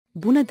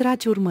Bună,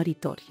 dragi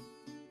urmăritori!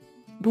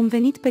 Bun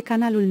venit pe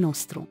canalul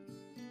nostru!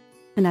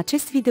 În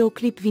acest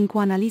videoclip vin cu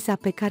analiza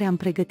pe care am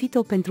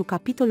pregătit-o pentru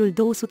capitolul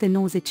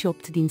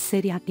 298 din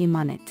seria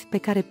EMANET, pe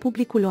care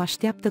publicul o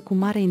așteaptă cu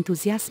mare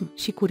entuziasm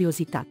și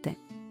curiozitate.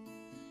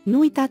 Nu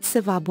uitați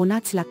să vă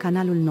abonați la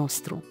canalul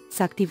nostru,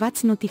 să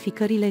activați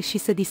notificările și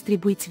să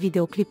distribuiți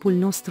videoclipul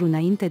nostru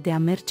înainte de a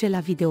merge la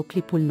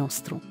videoclipul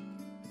nostru.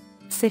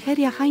 Seher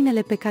ia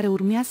hainele pe care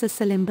urmează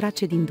să le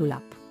îmbrace din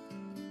dulap.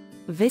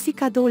 Vezi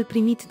cadoul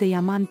primit de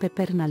Yaman pe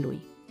perna lui.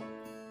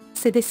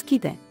 Se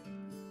deschide.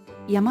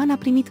 Yaman a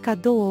primit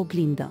cadou o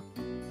oglindă.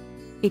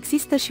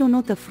 Există și o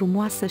notă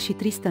frumoasă și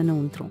tristă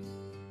înăuntru.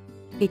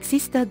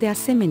 Există, de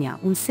asemenea,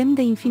 un semn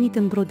de infinit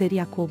în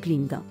broderia cu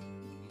oglindă.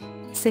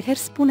 Seher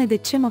spune: de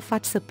ce mă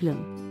faci să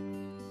plâng?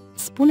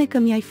 Spune că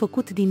mi-ai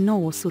făcut din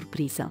nou o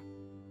surpriză.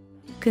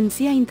 Când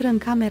Zia intră în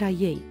camera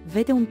ei,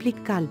 vede un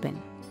plic galben.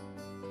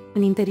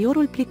 În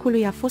interiorul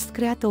plicului a fost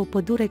creată o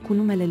pădure cu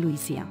numele lui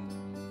Zia.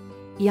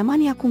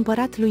 Yaman i-a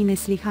cumpărat lui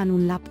Neslihan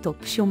un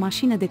laptop și o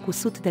mașină de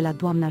cusut de la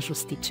doamna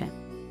Justice.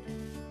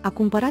 A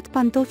cumpărat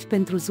pantofi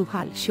pentru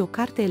Zuhal și o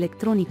carte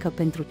electronică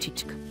pentru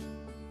Cicc.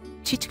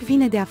 Cicc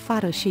vine de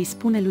afară și îi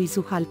spune lui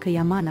Zuhal că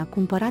Yaman a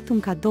cumpărat un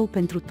cadou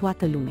pentru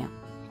toată lumea.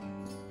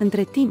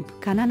 Între timp,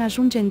 Canan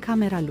ajunge în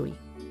camera lui.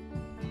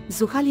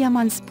 Zuhal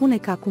Yaman spune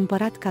că a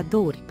cumpărat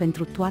cadouri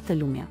pentru toată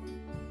lumea.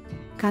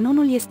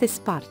 Canonul este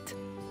spart.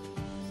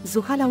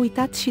 Zuhal a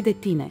uitat și de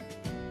tine.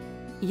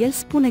 El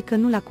spune că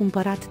nu l-a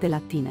cumpărat de la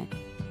tine.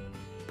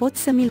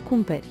 Poți să mi-l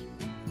cumperi?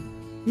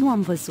 Nu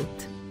am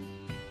văzut.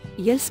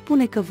 El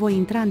spune că voi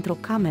intra într-o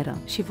cameră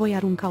și voi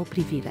arunca o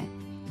privire.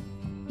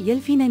 El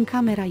vine în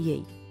camera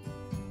ei.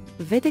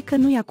 Vede că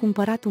nu i-a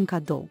cumpărat un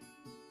cadou.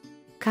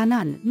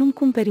 Canan, nu-mi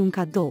cumperi un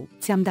cadou,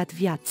 ți-am dat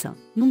viață,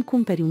 nu-mi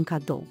cumperi un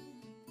cadou.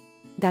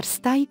 Dar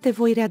stai, te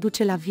voi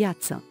readuce la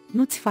viață,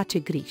 nu-ți face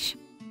griji.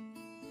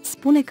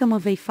 Spune că mă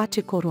vei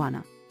face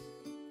coroana.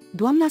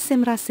 Doamna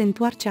Semra se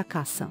întoarce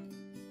acasă.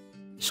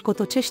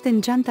 Școtocește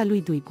în geanta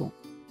lui Duigu.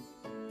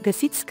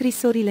 Găsiți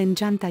scrisorile în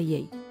geanta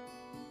ei.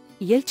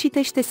 El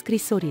citește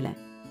scrisorile.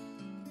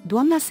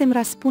 Doamna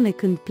Semra spune: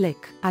 când plec,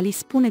 Ali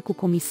spune cu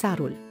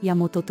comisarul, ea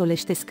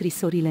mototolește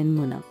scrisorile în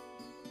mână.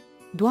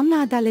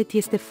 Doamna Adalet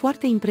este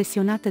foarte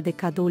impresionată de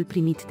cadoul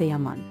primit de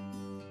Yaman.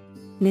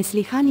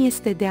 Neslihan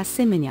este, de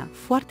asemenea,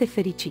 foarte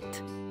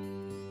fericit.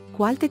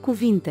 Cu alte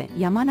cuvinte,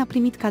 Yaman a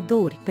primit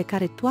cadouri pe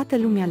care toată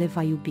lumea le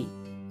va iubi.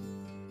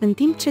 În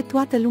timp ce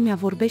toată lumea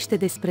vorbește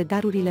despre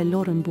darurile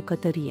lor în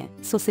bucătărie,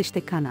 sosește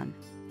Canan.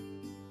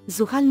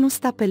 Zuhal nu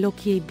sta pe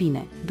loc ei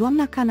bine.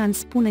 Doamna Canan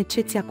spune: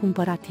 ce ți-a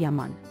cumpărat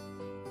Yaman?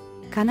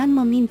 Canan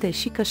mă minte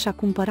și că și-a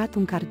cumpărat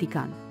un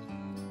cardigan.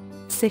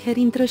 Seher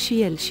intră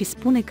și el și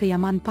spune că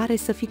Yaman pare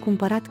să fi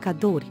cumpărat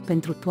cadouri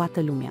pentru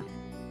toată lumea.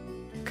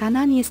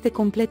 Canan este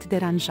complet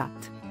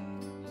deranjat.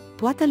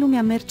 Toată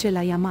lumea merge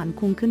la Yaman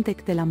cu un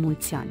cântec de la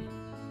mulți ani.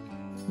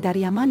 Dar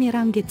Yaman era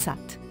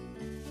înghețat.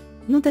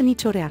 Nu dă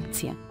nicio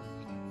reacție.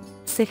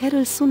 Seher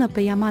îl sună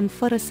pe Yaman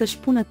fără să-și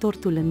pună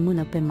tortul în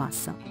mână pe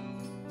masă.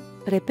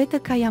 Repetă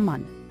ca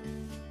Yaman.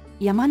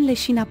 Yaman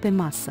leșina pe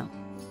masă.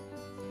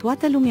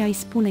 Toată lumea îi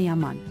spune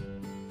Yaman.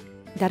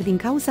 Dar din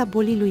cauza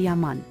bolii lui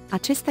Yaman,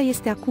 acesta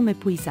este acum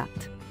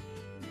epuizat.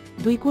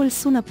 Duigu îl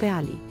sună pe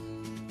Ali.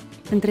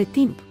 Între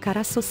timp,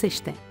 Kara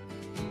sosește.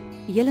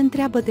 El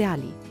întreabă de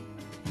Ali.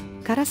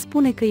 Kara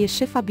spune că e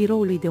șefa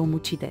biroului de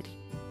omucideri.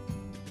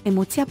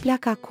 Emoția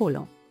pleacă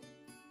acolo.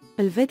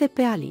 Îl vede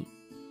pe Ali.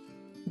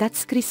 Dați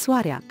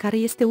scrisoarea, care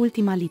este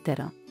ultima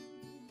literă.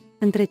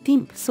 Între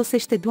timp,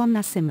 sosește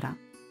doamna Semra.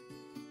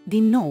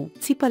 Din nou,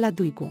 țipă la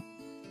Duigu.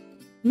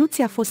 Nu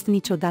ți-a fost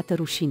niciodată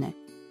rușine?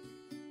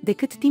 De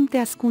cât timp te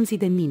ascunzi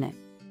de mine?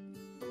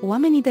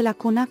 Oamenii de la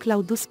Conac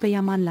l-au dus pe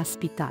Yaman la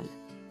spital.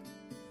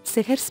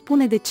 Seher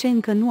spune de ce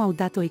încă nu au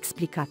dat o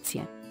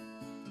explicație.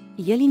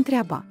 El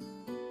întreabă.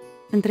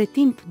 Între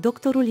timp,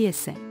 doctorul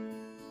iese.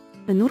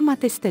 În urma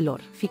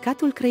testelor,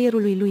 ficatul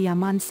creierului lui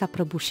Yaman s-a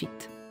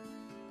prăbușit.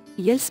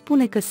 El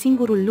spune că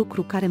singurul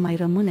lucru care mai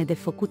rămâne de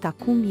făcut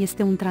acum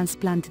este un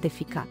transplant de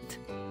ficat.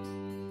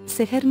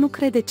 Seher nu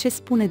crede ce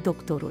spune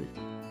doctorul.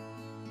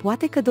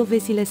 Poate că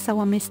dovezile s-au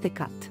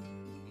amestecat.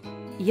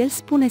 El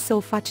spune să o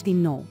faci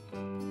din nou.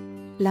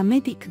 La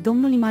medic,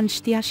 domnul Iman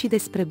știa și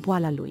despre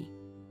boala lui.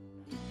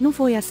 Nu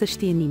voia să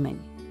știe nimeni.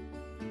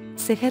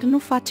 Seher nu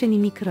face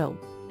nimic rău.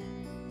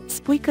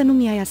 Spui că nu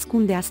mi-ai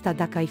ascunde asta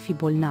dacă ai fi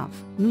bolnav,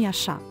 nu-i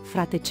așa,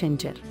 frate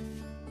Cenger?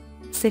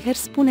 Seher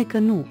spune că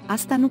nu,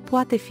 asta nu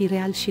poate fi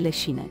real și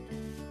leșine.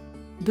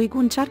 Duigu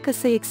încearcă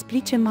să-i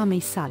explice mamei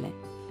sale.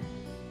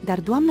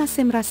 Dar doamna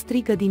Semra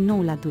strigă din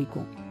nou la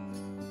Duigu.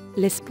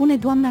 Le spune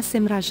doamna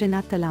Semra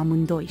jenată la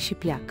amândoi și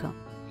pleacă.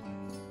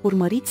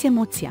 Urmăriți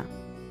emoția.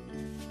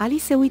 Ali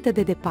se uită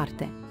de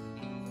departe.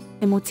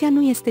 Emoția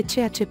nu este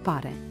ceea ce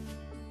pare.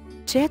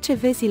 Ceea ce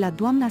vezi la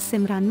doamna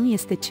Semra nu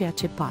este ceea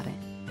ce pare.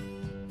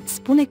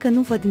 Spune că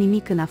nu văd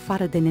nimic în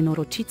afară de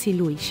nenorociții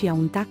lui și ia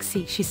un taxi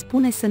și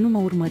spune să nu mă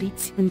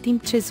urmăriți, în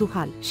timp ce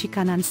Zuhal și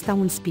Canan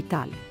stau în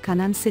spital.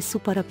 Canan se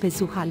supără pe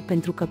Zuhal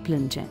pentru că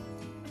plânge.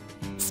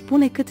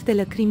 Spune cât de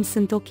lăcrimi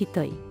sunt ochii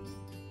tăi.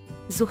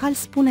 Zuhal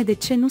spune: de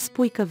ce nu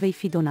spui că vei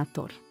fi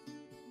donator?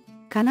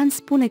 Canan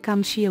spune că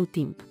am și eu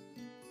timp.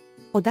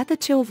 Odată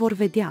ce o vor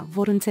vedea,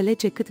 vor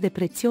înțelege cât de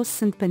prețios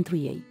sunt pentru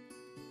ei.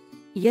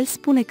 El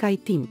spune că ai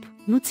timp,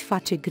 nu-ți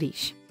face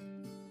griji.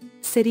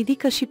 Se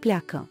ridică și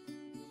pleacă.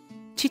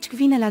 Cici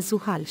vine la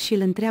Zuhal și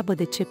îl întreabă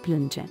de ce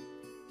plânge.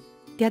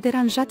 Te-a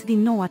deranjat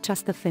din nou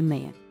această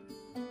femeie?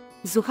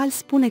 Zuhal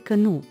spune că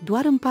nu,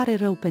 doar îmi pare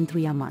rău pentru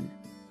Yaman.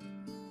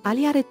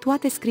 Ali are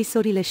toate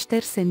scrisorile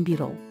șterse în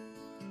birou.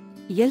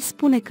 El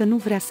spune că nu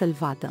vrea să-l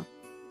vadă.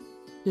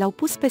 L-au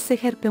pus pe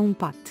Seher pe un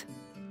pat.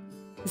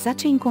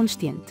 Zace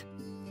inconștient.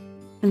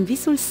 În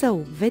visul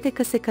său, vede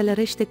că se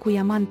călărește cu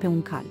Yaman pe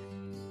un cal.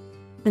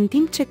 În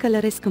timp ce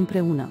călăresc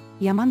împreună,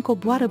 Yaman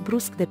coboară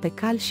brusc de pe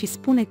cal și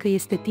spune că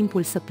este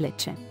timpul să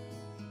plece.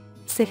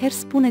 Seher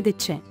spune de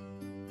ce.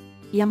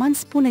 Yaman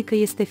spune că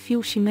este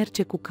fiu și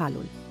merge cu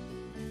calul.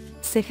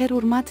 Seher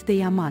urmat de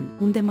Yaman: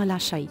 unde mă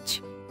lași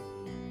aici?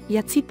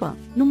 Ea țipă: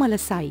 nu mă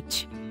lăsa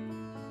aici.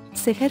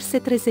 Seher se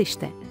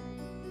trezește.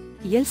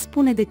 El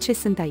spune: de ce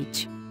sunt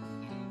aici?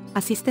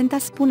 Asistenta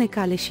spune că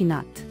a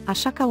leșinat,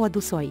 așa că au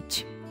adus-o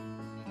aici.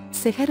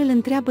 Seher îl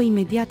întreabă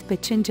imediat pe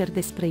Cenger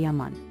despre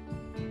Yaman.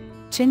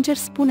 Cenger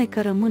spune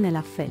că rămâne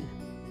la fel.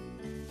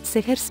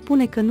 Seher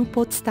spune că nu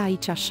pot sta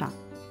aici așa.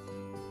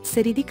 Se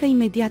ridică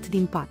imediat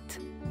din pat.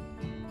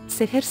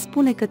 Seher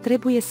spune că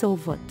trebuie să o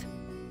văd.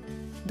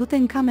 Du-te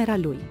în camera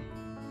lui.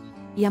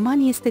 Yaman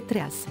este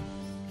treaz.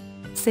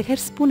 Seher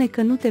spune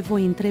că nu te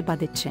voi întreba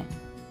de ce.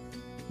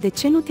 De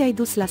ce nu te-ai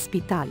dus la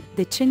spital?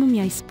 De ce nu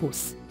mi-ai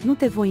spus? Nu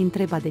te voi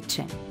întreba de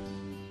ce.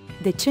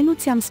 De ce nu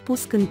ți-am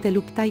spus când te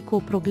luptai cu o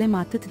problemă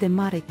atât de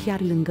mare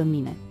chiar lângă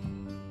mine?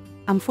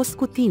 Am fost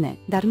cu tine,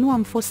 dar nu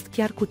am fost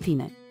chiar cu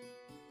tine.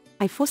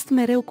 Ai fost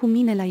mereu cu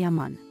mine la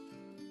Yaman.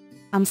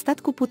 Am stat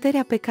cu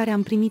puterea pe care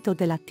am primit-o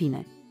de la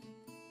tine.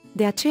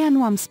 De aceea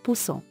nu am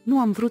spus-o, nu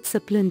am vrut să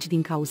plângi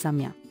din cauza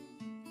mea.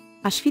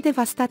 Aș fi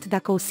devastat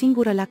dacă o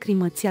singură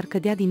lacrimă ți-ar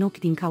cădea din ochi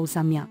din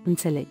cauza mea,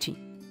 înțelegi?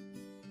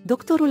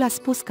 Doctorul a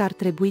spus că ar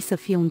trebui să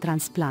fie un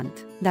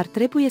transplant, dar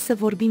trebuie să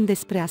vorbim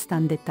despre asta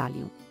în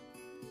detaliu.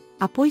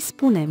 Apoi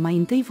spune: mai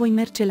întâi voi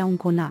merge la un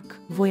conac,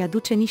 voi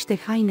aduce niște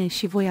haine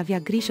și voi avea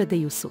grijă de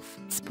Yusuf,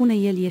 spune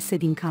el. Iese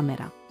din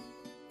camera.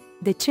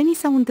 De ce ni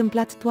s-au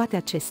întâmplat toate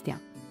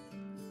acestea?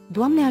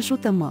 Doamne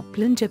ajută-mă,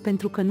 plânge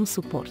pentru că nu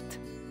suport.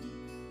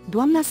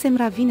 Doamna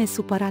Semra vine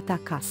supărată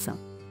acasă.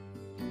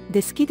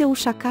 Deschide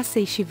ușa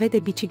casei și vede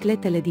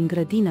bicicletele din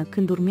grădină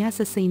când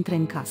urmează să intre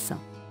în casă.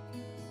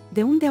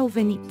 De unde au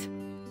venit?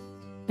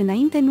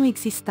 Înainte nu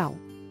existau.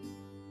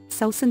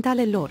 Sau sunt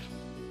ale lor?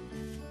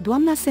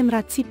 Doamna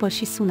Semra țipă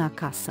și sună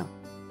acasă.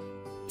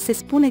 Se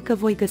spune că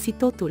voi găsi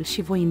totul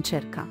și voi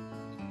încerca.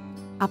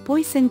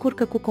 Apoi se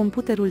încurcă cu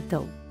computerul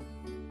tău.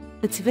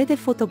 Îți vede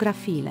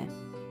fotografiile.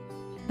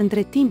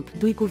 Între timp,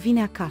 Duigu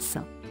vine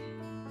acasă.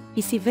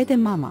 I se vede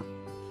mama.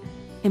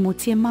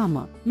 Emoție: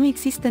 mamă, nu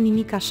există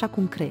nimic așa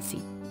cum crezi.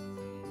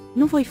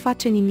 Nu voi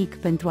face nimic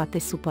pentru a te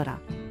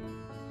supăra.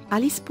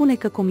 Ali spune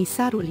că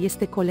comisarul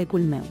este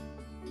colegul meu.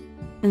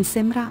 În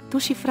Semra, tu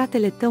și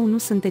fratele tău nu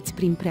sunteți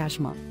prin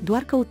preajmă,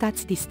 doar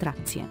căutați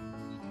distracție.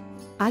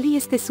 Ali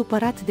este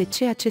supărat de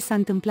ceea ce s-a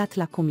întâmplat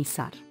la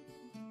comisar.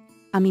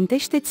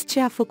 Amintește-ți ce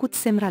a făcut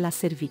Semra la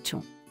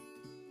serviciu.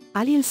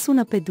 Ali îl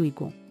sună pe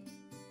Duigu.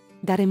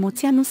 Dar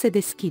emoția nu se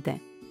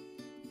deschide.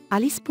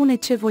 Ali spune: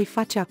 ce voi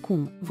face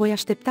acum? Voi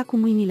aștepta cu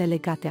mâinile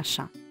legate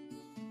așa.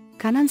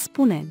 Canan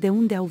spune: de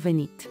unde au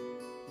venit?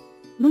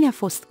 Nu ne-a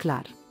fost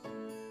clar.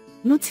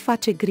 Nu-ți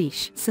face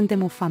griji,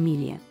 suntem o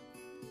familie.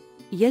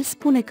 El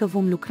spune că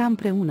vom lucra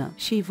împreună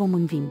și îi vom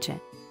învinge.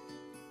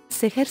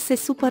 Seher se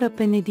supără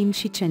pe Nedim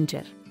și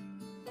Cenger.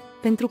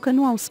 Pentru că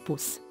nu au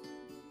spus.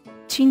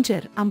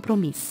 Cenger: am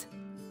promis.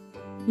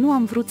 Nu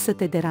am vrut să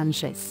te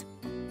deranjez.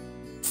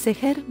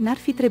 Seher: n-ar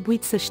fi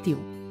trebuit să știu.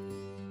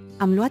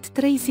 Am luat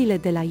 3 zile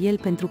de la el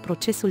pentru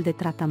procesul de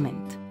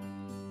tratament.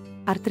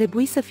 Ar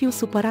trebui să fiu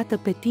supărată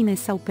pe tine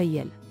sau pe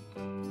el.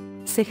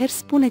 Seher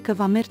spune că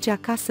va merge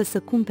acasă să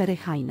cumpere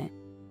haine.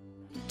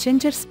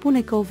 Cenger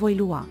spune că o voi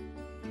lua.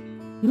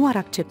 Nu ar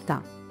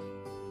accepta.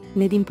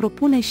 Nedim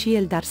propune și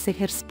el, dar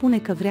Seher spune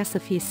că vrea să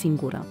fie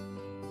singură.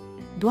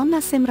 Doamna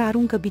Semra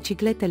aruncă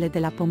bicicletele de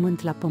la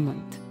pământ la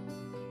pământ.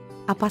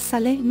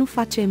 Apasale nu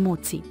face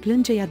emoții,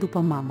 plânge ea după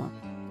mamă.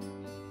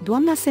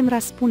 Doamna Semra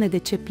spune: de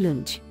ce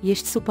plângi?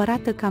 Ești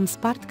supărată că am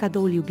spart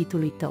cadoul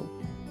iubitului tău.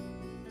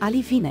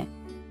 Ali vine.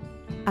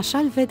 Așa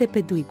îl vede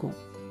pe Duigu.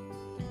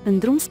 În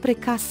drum spre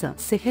casă,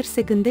 Seher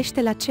se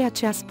gândește la ceea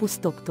ce a spus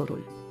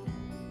doctorul.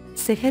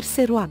 Seher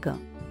se roagă.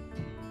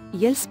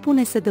 El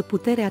spune să dă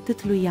putere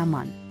atât lui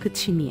Yaman, cât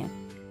și mie.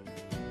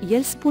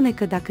 El spune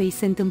că dacă îi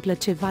se întâmplă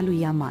ceva lui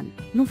Yaman,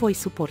 nu voi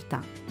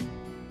suporta.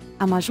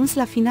 Am ajuns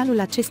la finalul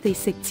acestei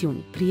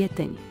secțiuni,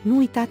 prieteni. Nu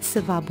uitați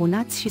să vă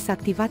abonați și să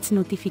activați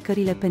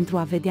notificările pentru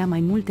a vedea mai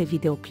multe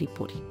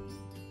videoclipuri.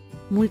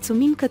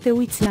 Mulțumim că te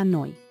uiți la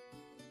noi.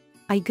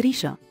 Ai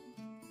grijă!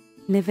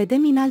 Ne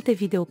vedem în alte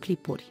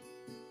videoclipuri.